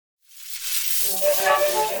ABF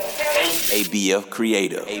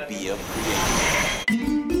Creator.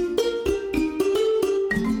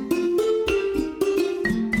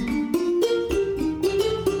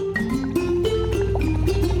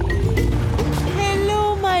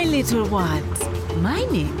 Hello, my little ones. My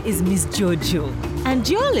name is Miss Jojo, and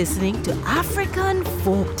you're listening to African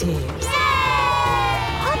Folk Tales.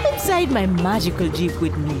 Hop inside my magical Jeep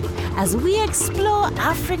with me as we explore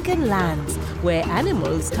African lands where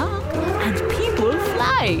animals talk and people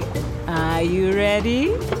fly. Are you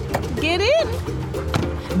ready? Get in!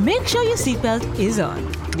 Make sure your seatbelt is on.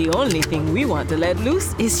 The only thing we want to let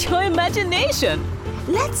loose is your imagination.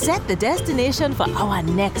 Let's set the destination for our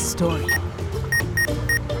next story.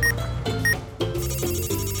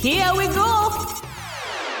 Here we go!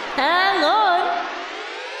 Hang on!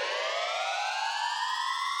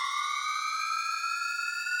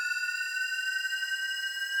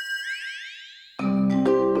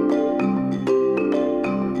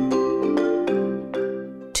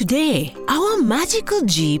 Today, our magical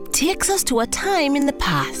Jeep takes us to a time in the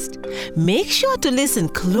past. Make sure to listen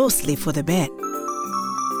closely for the bell.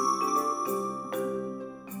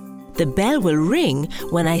 The bell will ring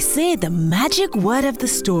when I say the magic word of the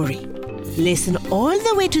story. Listen all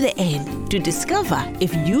the way to the end to discover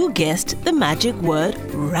if you guessed the magic word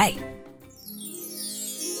right.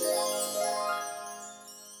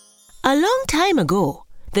 A long time ago,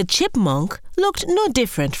 the chipmunk looked no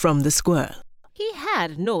different from the squirrel. He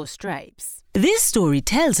had no stripes. This story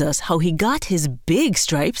tells us how he got his big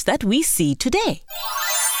stripes that we see today.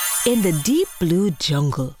 In the deep blue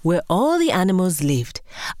jungle where all the animals lived,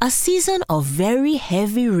 a season of very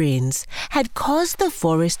heavy rains had caused the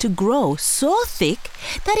forest to grow so thick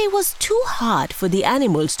that it was too hard for the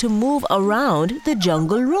animals to move around the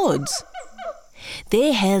jungle roads.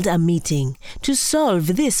 They held a meeting to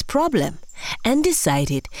solve this problem and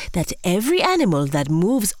decided that every animal that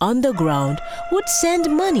moves on the ground would send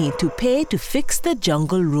money to pay to fix the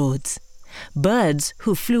jungle roads. Birds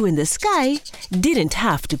who flew in the sky didn't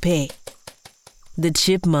have to pay. The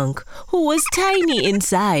chipmunk, who was tiny in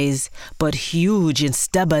size but huge in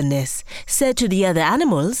stubbornness, said to the other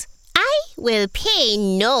animals, I will pay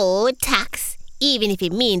no tax, even if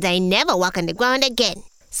it means I never walk on the ground again.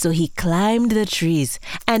 So he climbed the trees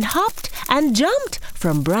and hopped and jumped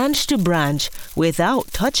from branch to branch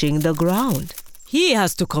without touching the ground. He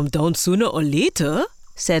has to come down sooner or later,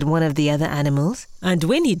 said one of the other animals. And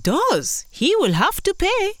when he does, he will have to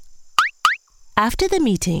pay. After the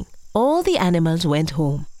meeting, all the animals went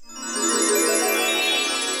home.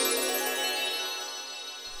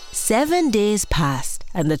 7 days passed,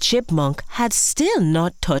 and the chipmunk had still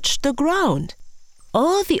not touched the ground.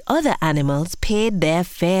 All the other animals paid their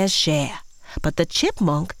fair share, but the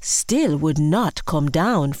chipmunk still would not come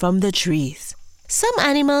down from the trees. Some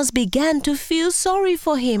animals began to feel sorry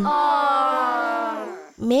for him.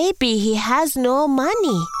 Maybe he has no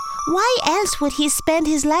money. Why else would he spend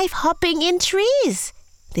his life hopping in trees?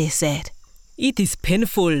 They said. It is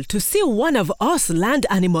painful to see one of us land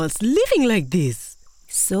animals living like this.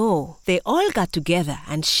 So they all got together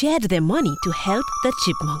and shared their money to help the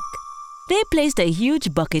chipmunk. They placed a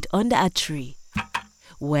huge bucket under a tree,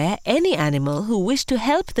 where any animal who wished to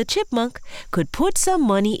help the chipmunk could put some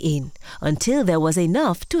money in until there was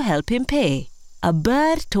enough to help him pay. A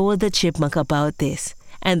bird told the chipmunk about this,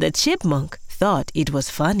 and the chipmunk thought it was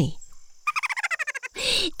funny.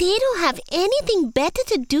 They don't have anything better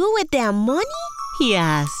to do with their money? He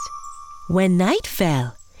asked. When night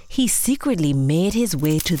fell, he secretly made his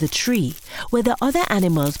way to the tree where the other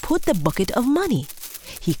animals put the bucket of money.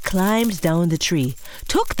 He climbed down the tree,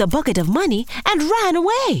 took the bucket of money, and ran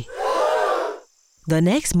away. The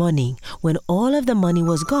next morning, when all of the money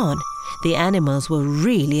was gone, the animals were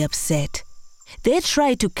really upset. They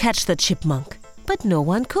tried to catch the chipmunk, but no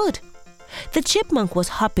one could. The chipmunk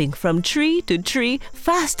was hopping from tree to tree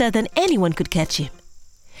faster than anyone could catch him.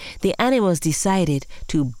 The animals decided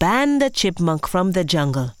to ban the chipmunk from the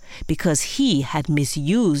jungle because he had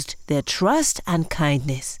misused their trust and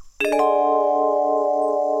kindness.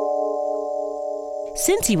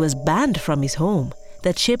 Since he was banned from his home,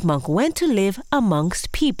 the chipmunk went to live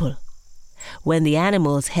amongst people. When the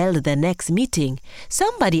animals held their next meeting,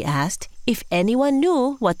 somebody asked if anyone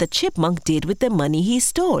knew what the chipmunk did with the money he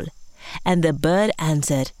stole. And the bird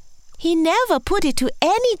answered, He never put it to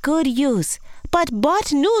any good use, but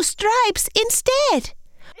bought new stripes instead.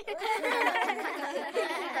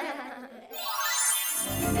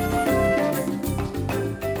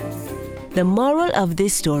 The moral of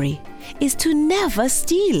this story is to never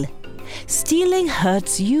steal. Stealing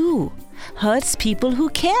hurts you, hurts people who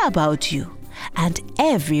care about you, and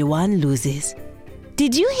everyone loses.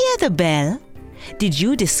 Did you hear the bell? Did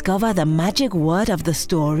you discover the magic word of the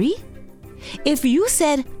story? If you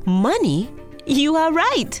said money, you are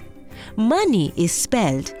right. Money is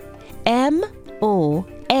spelled M-O-N-E-Y.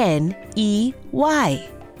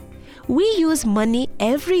 We use money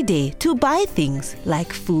every day to buy things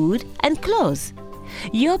like food and clothes.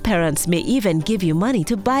 Your parents may even give you money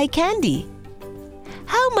to buy candy.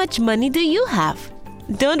 How much money do you have?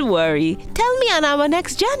 Don't worry, tell me on our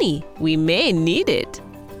next journey. We may need it.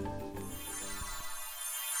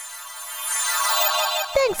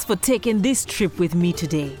 Thanks for taking this trip with me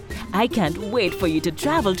today. I can't wait for you to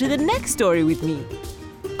travel to the next story with me.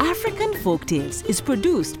 African Folktales is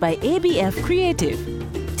produced by ABF Creative.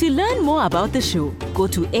 To learn more about the show, go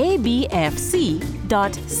to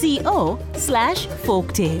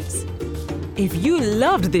abfc.co/folktales. If you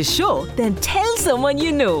loved this show, then tell someone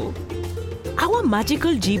you know. Our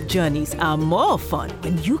magical Jeep journeys are more fun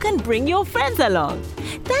when you can bring your friends along.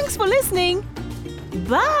 Thanks for listening.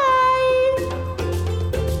 Bye!